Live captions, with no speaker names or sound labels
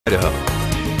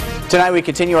Idaho. Tonight we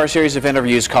continue our series of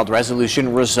interviews called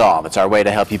Resolution Resolve. It's our way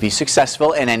to help you be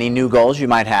successful in any new goals you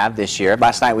might have this year.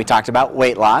 Last night we talked about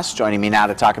weight loss. Joining me now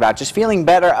to talk about just feeling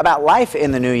better about life in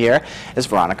the new year is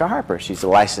Veronica Harper. She's a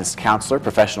licensed counselor,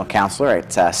 professional counselor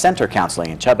at Center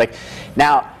Counseling in Chubbuck.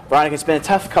 Now, Veronica, it's been a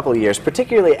tough couple of years,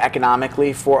 particularly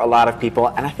economically for a lot of people,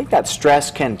 and I think that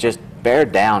stress can just bear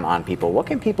down on people. What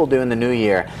can people do in the new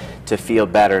year to feel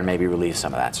better and maybe relieve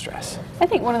some of that stress? I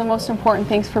think one of the most important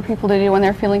things for people to do when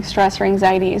they're feeling stress or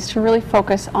anxiety is to really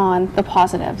focus on the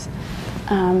positives.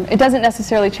 It doesn't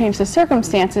necessarily change the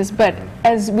circumstances, but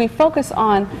as we focus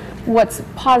on what's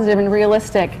positive and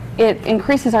realistic, it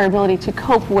increases our ability to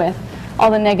cope with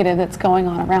all the negative that's going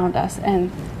on around us,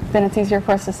 and then it's easier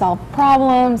for us to solve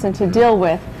problems and to deal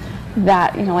with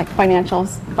that, like financial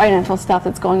stuff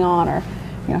that's going on, or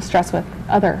stress with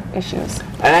other issues.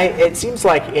 And it seems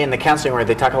like in the counseling world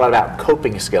they talk a lot about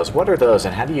coping skills. What are those,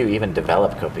 and how do you even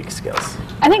develop coping skills?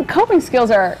 I think coping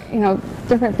skills are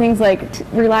different things like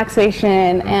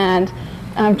relaxation and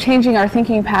changing our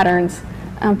thinking patterns,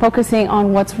 focusing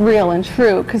on what's real and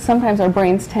true, because sometimes our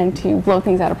brains tend to blow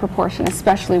things out of proportion,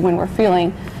 especially when we're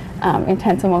feeling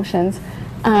intense emotions.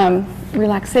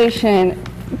 Relaxation,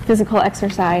 physical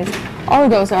exercise, all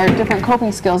of those are different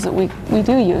coping skills that we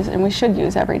do use and we should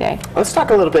use every day. Let's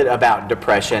talk a little bit about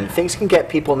depression. Things can get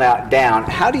people now down.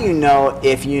 How do you know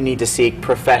if you need to seek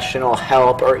professional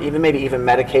help or maybe even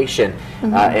medication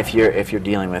if you're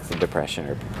dealing with depression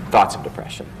or thoughts of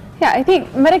depression? Yeah, I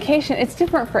think medication, it's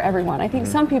different for everyone. I think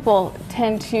some people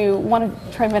tend to want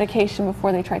to try medication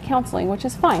before they try counseling, which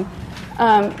is fine.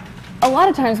 A lot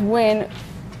of times when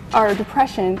our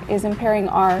depression is impairing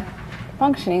our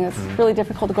functioning, it's really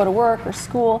difficult to go to work or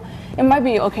school, it might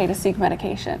be okay to seek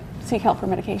help for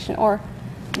medication, or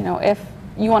if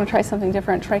you want to try something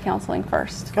different, try counseling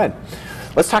first. Good.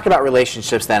 Let's talk about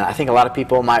relationships then. I think a lot of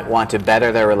people might want to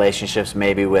better their relationships,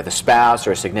 maybe with a spouse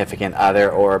or a significant other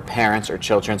or parents or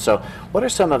children. So what are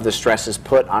some of the stresses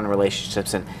put on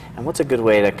relationships, and what's a good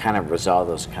way to kind of resolve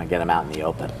those, kind of get them out in the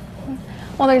open?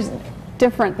 Well, there's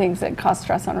different things that cause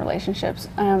stress on relationships.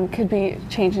 Could be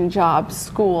change in jobs,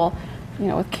 school.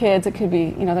 With kids, it could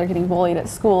be, they're getting bullied at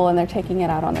school and they're taking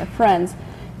it out on their friends.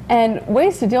 And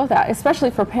ways to deal with that, especially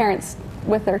for parents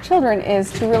with their children,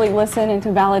 is to really listen and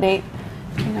to validate,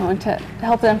 and to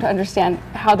help them to understand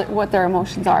what their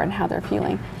emotions are and how they're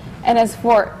feeling. And as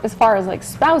far as like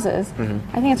spouses,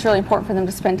 I think it's really important for them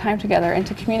to spend time together and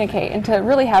to communicate and to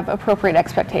really have appropriate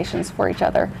expectations for each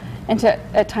other, and to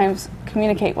at times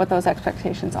communicate what those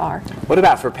expectations are. What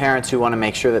about for parents who want to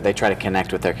make sure that they try to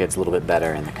connect with their kids a little bit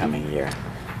better in the coming year?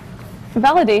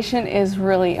 Validation is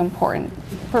really important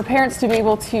for parents to be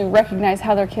able to recognize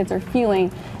how their kids are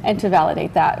feeling and to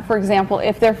validate that. For example,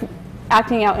 if they're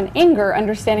acting out in anger,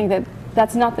 understanding that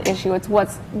that's not the issue, it's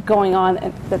what's going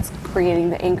on that's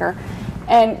creating the anger.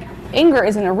 And anger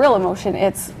isn't a real emotion,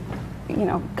 it's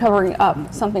covering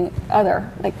up something other,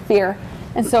 like fear.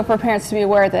 And so for parents to be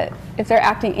aware that if they're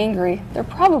acting angry, they're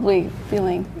probably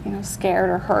feeling scared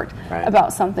or hurt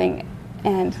about something,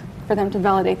 and for them to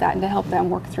validate that and to help them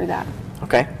work through that.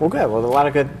 Okay, well, good. Well, a lot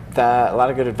of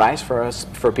good advice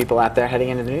for people out there heading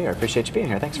into the new year. Appreciate you being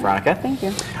here. Thanks, Veronica. Thank you.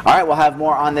 All right, we'll have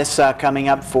more on this coming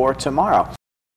up for tomorrow.